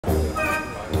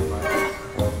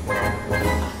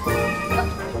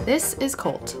This is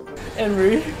Colt.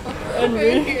 Annemarie?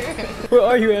 Annemarie? Where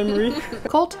are you, Annemarie?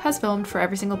 Colt has filmed for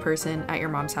every single person at your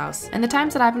mom's house, and the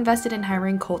times that I've invested in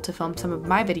hiring Colt to film some of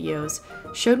my videos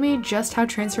showed me just how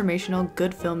transformational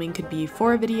good filming could be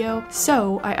for a video,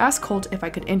 so I asked Colt if I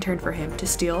could intern for him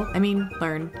to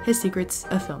learn his secrets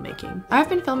of filmmaking. I've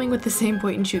been filming with the same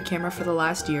point-and-shoot camera for the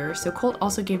last year, so Colt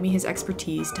also gave me his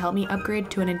expertise to help me upgrade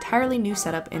to an entirely new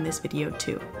setup in this video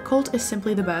too. Colt is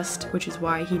simply the best, which is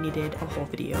why he needed a whole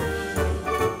video.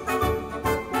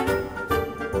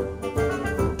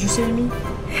 Did you say to me?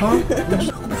 Huh?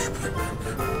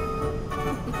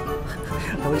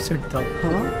 I was so dumb.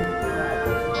 Huh?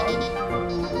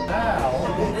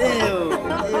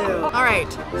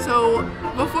 Alright, so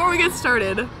before we get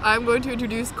started, I'm going to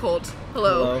introduce Colt.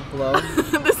 Hello. Hello.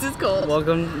 This is Colt.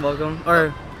 Welcome.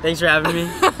 Or, thanks for having me.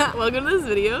 Welcome to this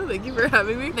video. Thank you for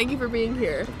having me. Thank you for being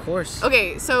here. Of course.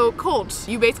 Okay, so Colt,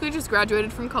 you basically just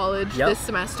graduated from college Yep. this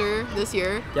semester, this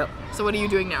year. Yep. So what are you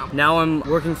doing now? Now I'm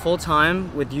working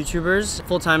full-time with YouTubers.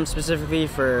 Full-time specifically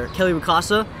for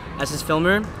Wakasa as his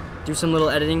filmer. Do some little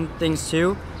editing things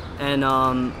too. And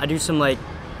I do some like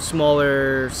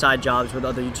smaller side jobs with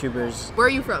other YouTubers. Where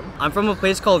are you from? I'm from a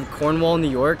place called Cornwall, New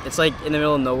York. It's like in the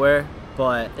middle of nowhere,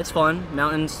 but it's fun.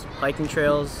 Mountains, hiking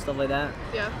trails, stuff like that.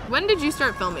 Yeah. When did you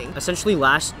start filming? Essentially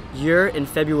last year in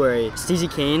February,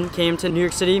 Steezy Kane came to New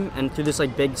York City and through this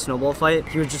like big snowball fight,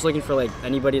 he was just looking for like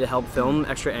anybody to help film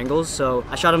extra angles. So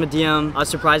I shot him a DM. I was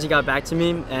surprised he got back to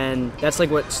me, and that's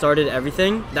like what started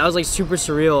everything. That was like super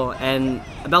surreal, and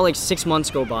about like 6 months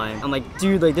go by. I'm like,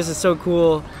 dude, like this is so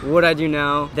cool. What do I do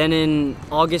now? Then in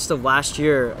August of last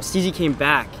year, Steezy came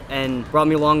back and brought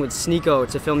me along with Sneeko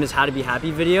to film his How to Be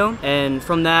Happy video. And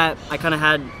from that, I kind of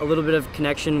had a little bit of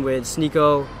connection with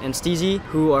Sneeko and Steezy,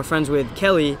 who are friends with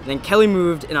Kelly. Then Kelly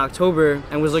moved in October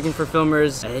and was looking for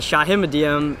filmers. I shot him a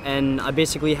DM, and I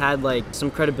basically had like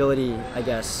some credibility, I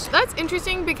guess. That's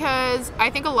interesting because I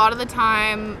think a lot of the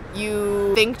time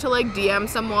you think to like DM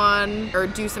someone or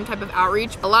do some type of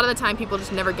outreach. A lot of the time people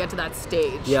just never get to that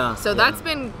stage. Yeah. So that's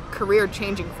been career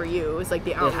changing for you, is like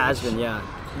the outreach. It has been, yeah.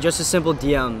 Just a simple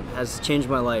DM has changed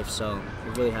my life, so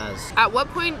it really has. At what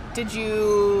point did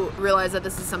you realize that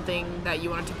this is something that you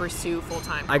wanted to pursue full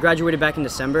time? I graduated back in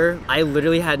December. I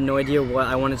literally had no idea what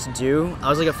I wanted to do. I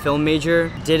was like a film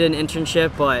major, did an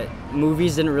internship, but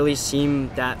movies didn't really seem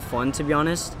that fun, to be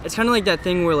honest. It's kind of like that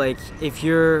thing where like if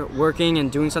you're working and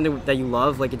doing something that you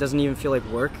love, like it doesn't even feel like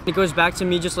work. It goes back to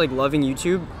me just like loving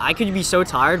YouTube. I could be so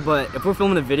tired, but if we're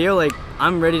filming a video, like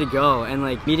I'm ready to go, and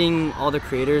like meeting all the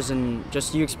creators and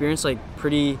just you experience like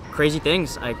pretty crazy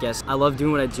things, I guess. I love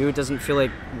doing what I do. It doesn't feel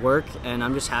like work, and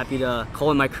I'm just happy to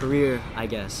call it my career, I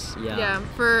guess. Yeah,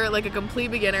 for like a complete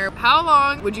beginner, how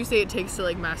long would you say it takes to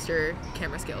like master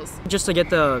camera skills? Just to get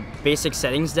the basic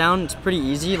settings down, it's pretty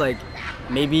easy. Like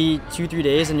maybe 2-3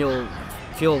 days and you'll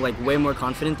feel like way more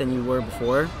confident than you were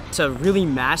before. To really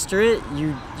master it,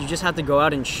 you just have to go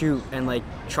out and shoot, and like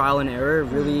trial and error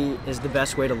really is the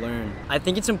best way to learn. I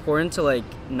think it's important to like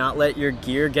not let your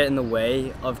gear get in the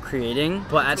way of creating,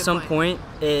 but at some point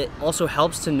it also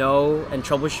helps to know and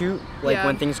troubleshoot like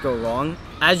when things go wrong.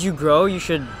 As you grow, you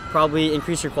should probably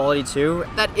increase your quality too.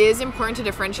 That is important to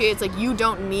differentiate. It's like you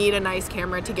don't need a nice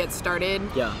camera to get started.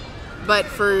 Yeah. But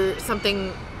for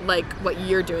something like what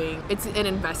you're doing, it's an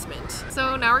investment.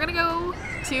 So now we're gonna go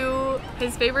to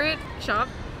his favorite shop.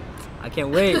 I can't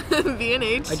wait.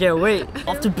 B&H. I can't wait.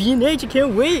 Off to B&H, I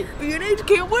can't wait. B&H,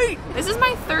 can't wait. This is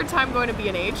my third time going to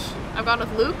B&H. I've gone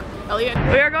with Luke, Elliot.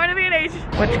 We are going to B&H.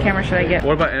 Which camera should I get?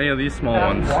 What about any of these small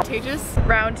ones? Tejas,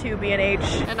 round 2 B&H.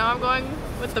 And now I'm going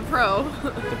with the Pro.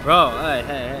 The Pro,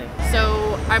 hey.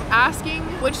 So I'm asking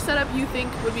which setup you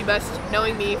think would be best,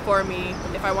 knowing me, for me,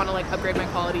 if I want to like upgrade my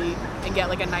quality and get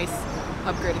like a nice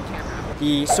upgraded camera.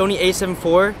 The Sony a7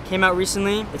 IV came out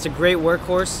recently. It's a great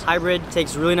workhorse, hybrid,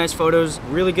 takes really nice photos,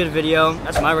 really good video.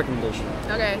 That's my recommendation.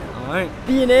 Okay. All right.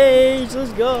 B&H,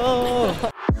 let's go.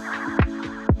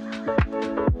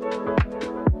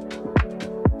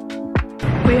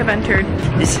 We have entered.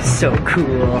 This is so cool.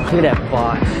 Look at that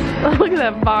box. Look at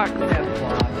that box. Look at that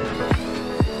box.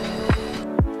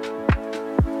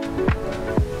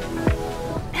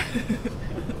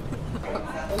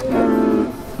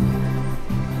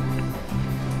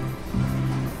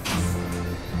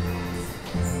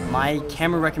 My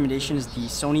camera recommendation is the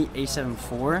Sony a7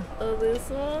 IV. Oh, this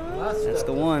one? That's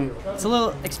the one. It's a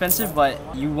little expensive, but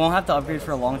you won't have to upgrade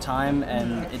for a long time,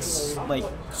 and it's like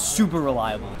super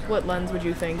reliable. What lens would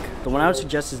you think? The one I would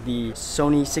suggest is the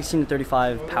Sony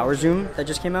 16-35 power zoom that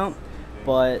just came out.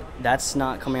 but that's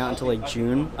not coming out until like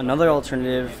June. Another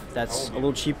alternative that's a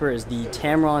little cheaper is the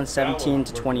Tamron 17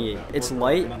 to 28. It's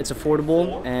light, it's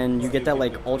affordable, and you get that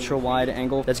like ultra wide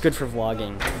angle that's good for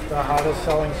vlogging. The hottest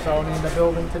selling Sony in the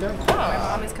building today. My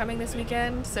mom is coming this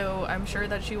weekend, so I'm sure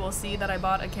that she will see that I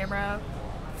bought a camera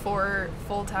for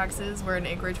full taxes, where in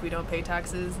Anchorage we don't pay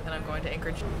taxes, and I'm going to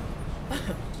Anchorage.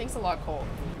 Thanks a lot, Colt.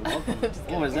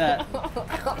 What was that?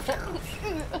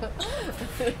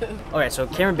 Okay, so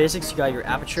camera basics, you got your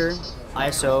aperture,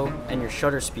 ISO, and your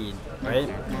shutter speed, right?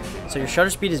 So your shutter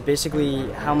speed is basically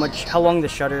how long the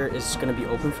shutter is going to be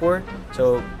open for.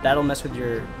 So that'll mess with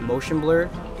your motion blur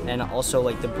and also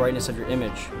like the brightness of your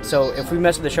image. So if we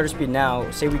mess with the shutter speed now,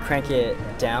 say we crank it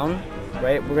down,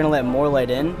 right? We're going to let more light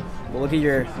in. But look at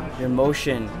your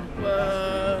motion.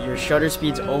 Whoa. Your shutter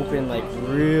speed's open like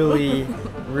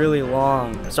really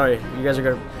long. Sorry, you guys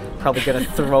are probably gonna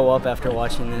throw up after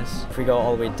watching this. If we go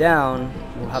all the way down,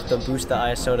 we'll have to boost the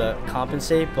ISO to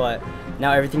compensate, but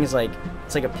now everything is like,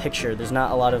 it's like a picture. There's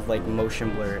not a lot of like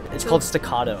motion blur. It's called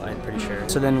staccato, I'm pretty sure.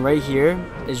 So then right here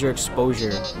is your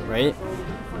exposure, right?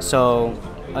 So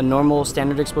a normal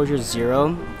standard exposure is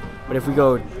 0, but if we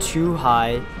go too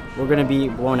high, we're gonna be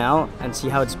blown out, and see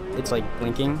how it's like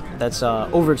blinking? That's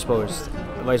overexposed.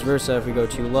 Vice versa, if we go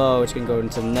too low, it's gonna go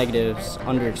into negatives,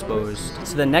 underexposed.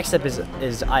 So the next step is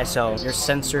ISO, your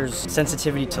sensor's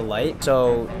sensitivity to light.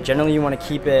 So generally you wanna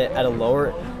keep it at a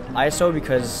lower ISO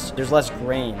because there's less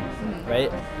grain,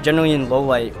 right? Generally in low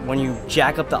light, when you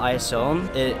jack up the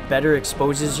ISO, it better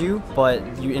exposes you, but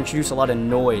you introduce a lot of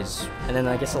noise. And then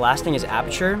I guess the last thing is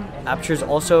aperture. Aperture is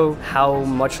also how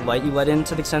much light you let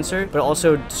into the sensor, but it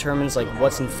also determines like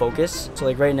what's in focus. So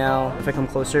like right now, if I come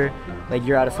closer, like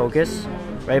you're out of focus,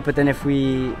 right? But then if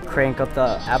we crank up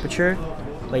the aperture,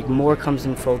 like more comes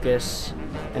in focus,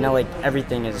 and now like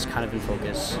everything is kind of in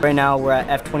focus. Right now we're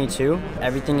at f22,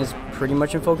 everything is pretty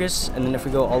much in focus, and then if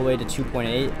we go all the way to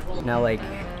 2.8, now like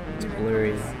it's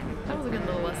blurry. That was a good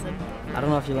little lesson. I don't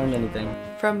know if you learned anything.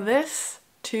 From this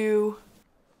to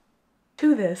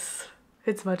this.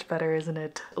 It's much better, isn't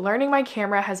it? Learning my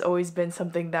camera has always been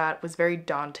something that was very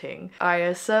daunting.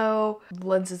 ISO,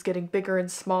 lenses getting bigger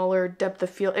and smaller, depth of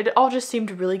field, it all just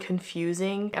seemed really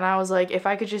confusing. And I was like, if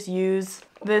I could just use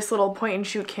this little point and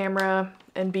shoot camera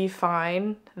and be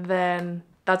fine, then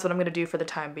that's what I'm gonna do for the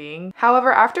time being.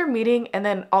 However, after meeting and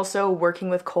then also working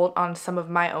with Colt on some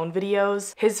of my own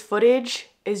videos, his footage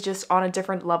is just on a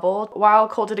different level. While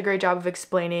Colt did a great job of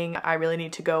explaining, I really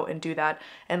need to go and do that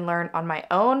and learn on my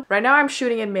own. Right now I'm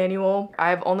shooting in manual.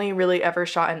 I've only really ever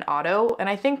shot in auto, and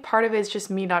I think part of it is just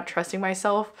me not trusting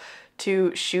myself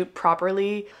to shoot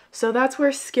properly. So that's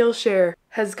where Skillshare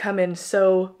has come in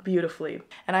so beautifully.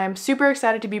 And I am super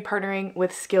excited to be partnering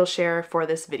with Skillshare for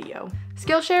this video.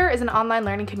 Skillshare is an online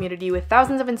learning community with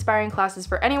thousands of inspiring classes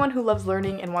for anyone who loves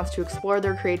learning and wants to explore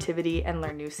their creativity and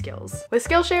learn new skills. With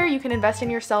Skillshare, you can invest in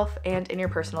yourself and in your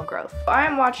personal growth. I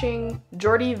am watching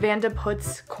Jordi Van de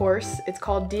Put's course. It's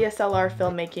called DSLR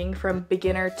Filmmaking from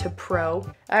Beginner to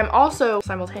Pro. I'm also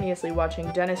simultaneously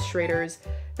watching Dennis Schrader's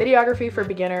Videography for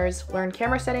Beginners, learn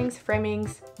camera settings,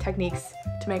 framings, techniques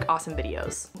to make awesome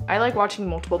videos. I like watching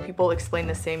multiple people explain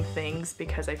the same things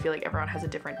because I feel like everyone has a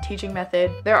different teaching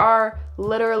method. There are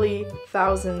literally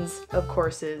thousands of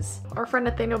courses. Our friend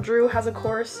Nathaniel Drew has a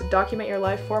course, Document Your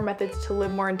Life, 4 Methods to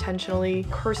Live More Intentionally,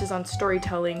 courses on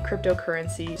storytelling,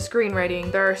 cryptocurrency,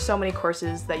 screenwriting. There are so many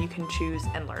courses that you can choose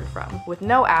and learn from with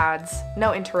no ads,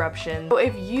 no interruptions. So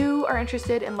if you are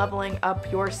interested in leveling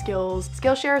up your skills,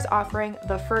 Skillshare is offering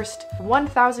the first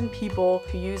 1,000 people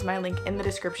to use my link in the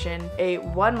description a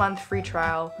 1-month free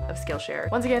trial of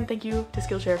Skillshare. Once again, thank you to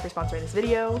Skillshare for sponsoring this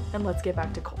video, and let's get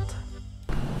back to Colt.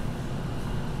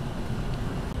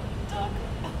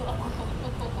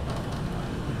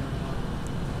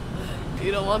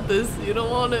 You don't want this, you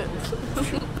don't want it.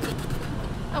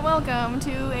 And welcome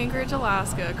to Anchorage,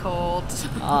 Alaska, Colt.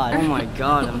 Oh my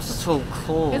god, I'm so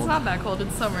cold. It's not that cold,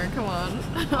 it's summer, come on.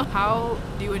 How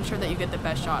do you ensure that you get the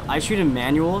best shot? I shoot in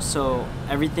manual, so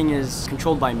everything is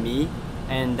controlled by me,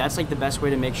 and that's like the best way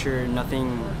to make sure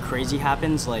nothing crazy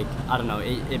happens, like, I don't know,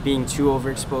 it being too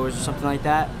overexposed or something like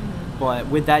that. But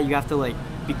with that, you have to like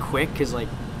be quick, because like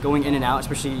going in and out,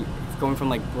 especially going from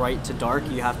like bright to dark,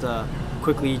 you have to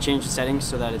quickly change the settings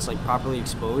so that it's like properly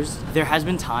exposed. There has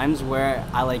been times where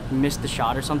I like missed the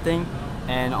shot or something,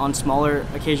 and on smaller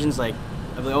occasions like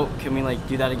I'll be like, oh, can we like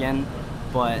do that again?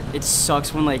 But it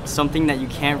sucks when like something that you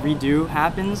can't redo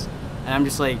happens, and I'm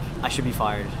just like, I should be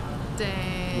fired.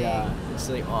 Dang. Yeah, it's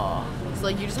like, oh. So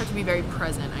like you just have to be very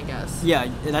present, I guess. Yeah,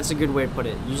 that's a good way to put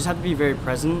it. You just have to be very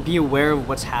present, be aware of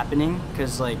what's happening,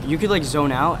 because like you could like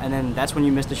zone out, and then that's when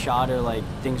you miss the shot, or like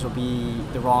things will be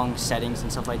the wrong settings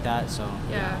and stuff like that. So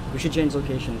Yeah. we should change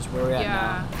locations. Where we're at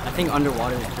now. I think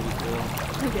underwater is pretty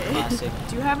cool. Okay. Classic.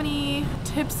 Do you have any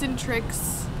tips and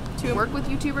tricks to work with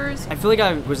YouTubers? I feel like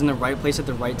I was in the right place at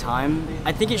the right time.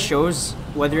 I think it shows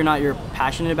whether or not you're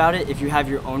passionate about it if you have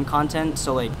your own content.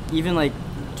 So like even like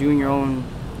doing your own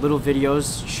little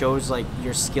videos shows like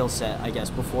your skill set, I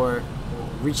guess, before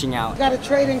reaching out. Got a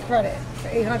trade-in credit for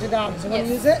 $800. You want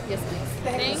to use it? Yes, please.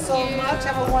 Thank you so much.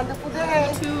 Have a wonderful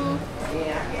day. To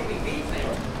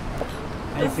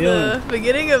How you feeling? the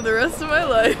beginning of the rest of my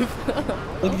life.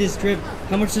 Look at this drip.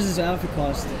 How much does this outfit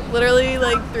cost? Literally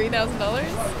like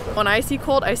 $3,000. When I see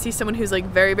Colt, I see someone who's like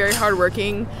very, very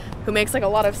hardworking, who makes like a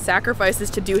lot of sacrifices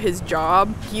to do his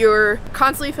job. You're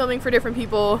constantly filming for different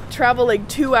people, travel like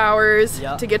 2 hours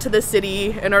to get to the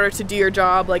city in order to do your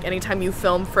job, like anytime you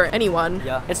film for anyone.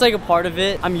 Yeah, it's like a part of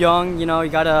it. I'm young, you know, you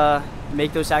gotta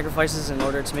make those sacrifices in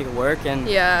order to make it work. And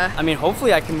Yeah. I mean,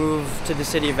 hopefully I can move to the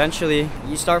city eventually.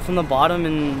 You start from the bottom,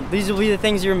 and these will be the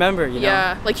things you remember, you know?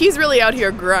 Yeah, like he's really out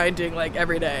here grinding like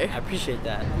every day. I appreciate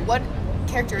that. What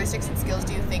characteristics and skills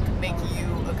do you think make you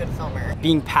a good filmer?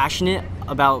 Being passionate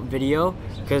about video,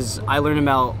 because I learn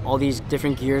about all these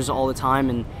different gears all the time,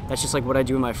 and that's just like what I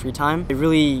do in my free time. It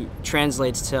really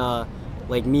translates to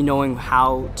like me knowing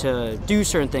how to do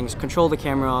certain things, control the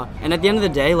camera, and at the end of the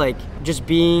day, like just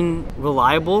being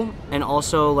reliable and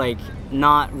also like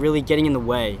not really getting in the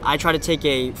way. I try to take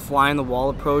a fly on the wall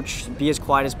approach, be as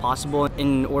quiet as possible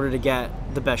in order to get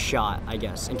the best shot, I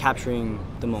guess, and capturing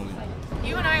the moment.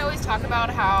 You and I always talk about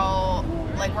how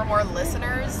like we're more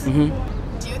listeners.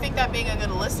 Do you think that being a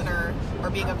good listener or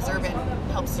being observant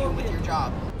helps you with your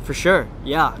job? For sure,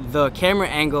 yeah. The camera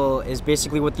angle is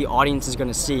basically what the audience is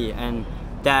gonna see, and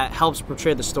that helps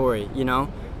portray the story, you know?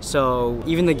 So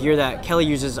even the gear that Kelly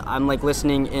uses, I'm like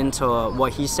listening into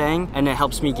what he's saying, and it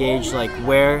helps me gauge like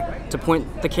where to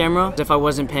point the camera. If I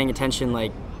wasn't paying attention,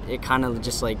 like it kind of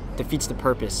just like defeats the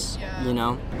purpose, you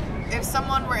know? If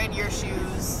someone were in your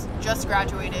shoes, just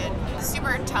graduated,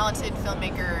 super talented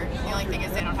filmmaker, the only thing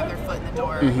is they don't have their foot in the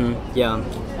door. Yeah.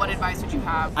 What advice would you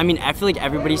have? I mean, I feel like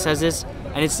everybody says this,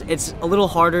 and it's a little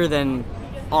harder than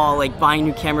all like buying a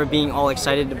new camera, being all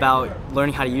excited about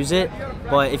learning how to use it.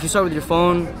 But if you start with your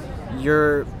phone,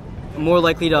 you're more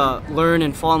likely to learn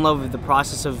and fall in love with the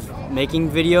process of making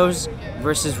videos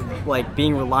versus like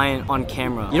being reliant on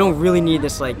camera. You don't really need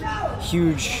this like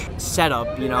huge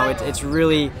setup, you know? It's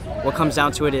really, what comes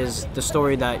down to it is the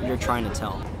story that you're trying to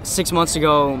tell. 6 months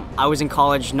ago, I was in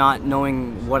college not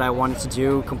knowing what I wanted to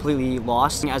do, completely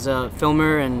lost. As a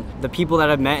filmer, and the people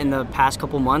that I've met in the past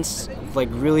couple months like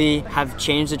really have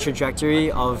changed the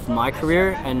trajectory of my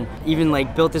career, and even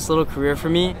like built this little career for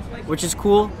me, which is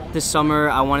cool. This summer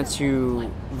I wanted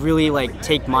to really like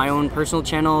take my own personal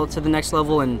channel to the next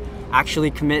level and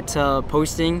actually commit to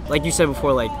posting. Like you said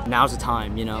before, like now's the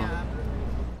time, you know?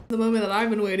 The moment that I've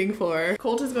been waiting for.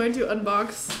 Colt is going to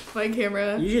unbox my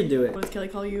camera. You should do it. What does Kelly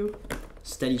call you?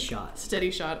 Steady shot. Steady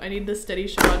shot. I need the steady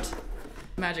shot.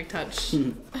 Magic touch.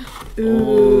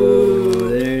 Oh,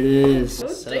 there it is. Oh,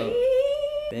 So,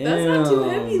 dang. That's not too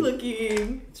heavy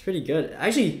looking. It's pretty good.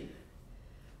 Actually,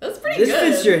 That's pretty this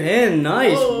good. fits your hand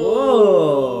nice.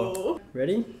 Whoa.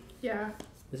 Ready? Yeah.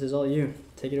 This is all you.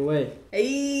 Take it away.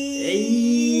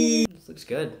 Hey. This looks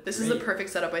good. This is the perfect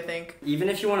setup, I think. Even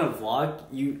if you want to vlog,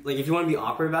 if you want to be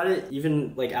awkward about it,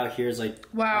 even like out here is like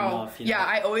Wow. enough, you know? Yeah,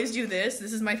 I always do this.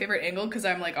 This is my favorite angle because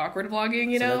I'm like awkward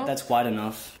vlogging, you So know? that's wide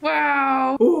enough.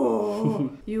 Wow.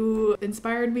 You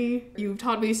inspired me. You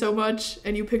taught me so much,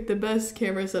 and you picked the best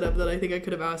camera setup that I think I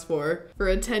could have asked for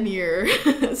a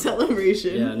 10-year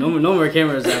celebration. Yeah, no more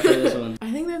cameras after this one.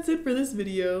 I think that's it for this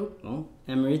video. Well,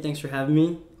 Annemarie, thanks for having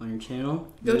me on your channel.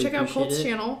 Go Really check out appreciate Colt's it.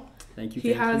 channel. Thank you. He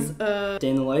thank has you. a Day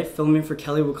in the life, filming for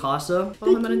Kelly Wakasa.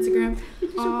 follow him on Instagram.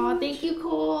 Aw, thank you,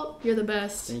 Colt. You're the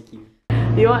best. Thank you.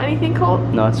 Do you want anything, Colt?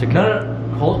 No, it's okay.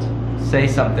 No, Colt, say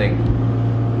something.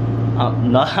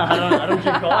 No, I don't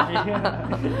drink coffee.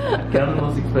 Get on the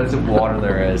most expensive water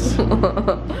there is.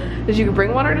 Did you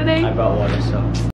bring water today? I brought water, so.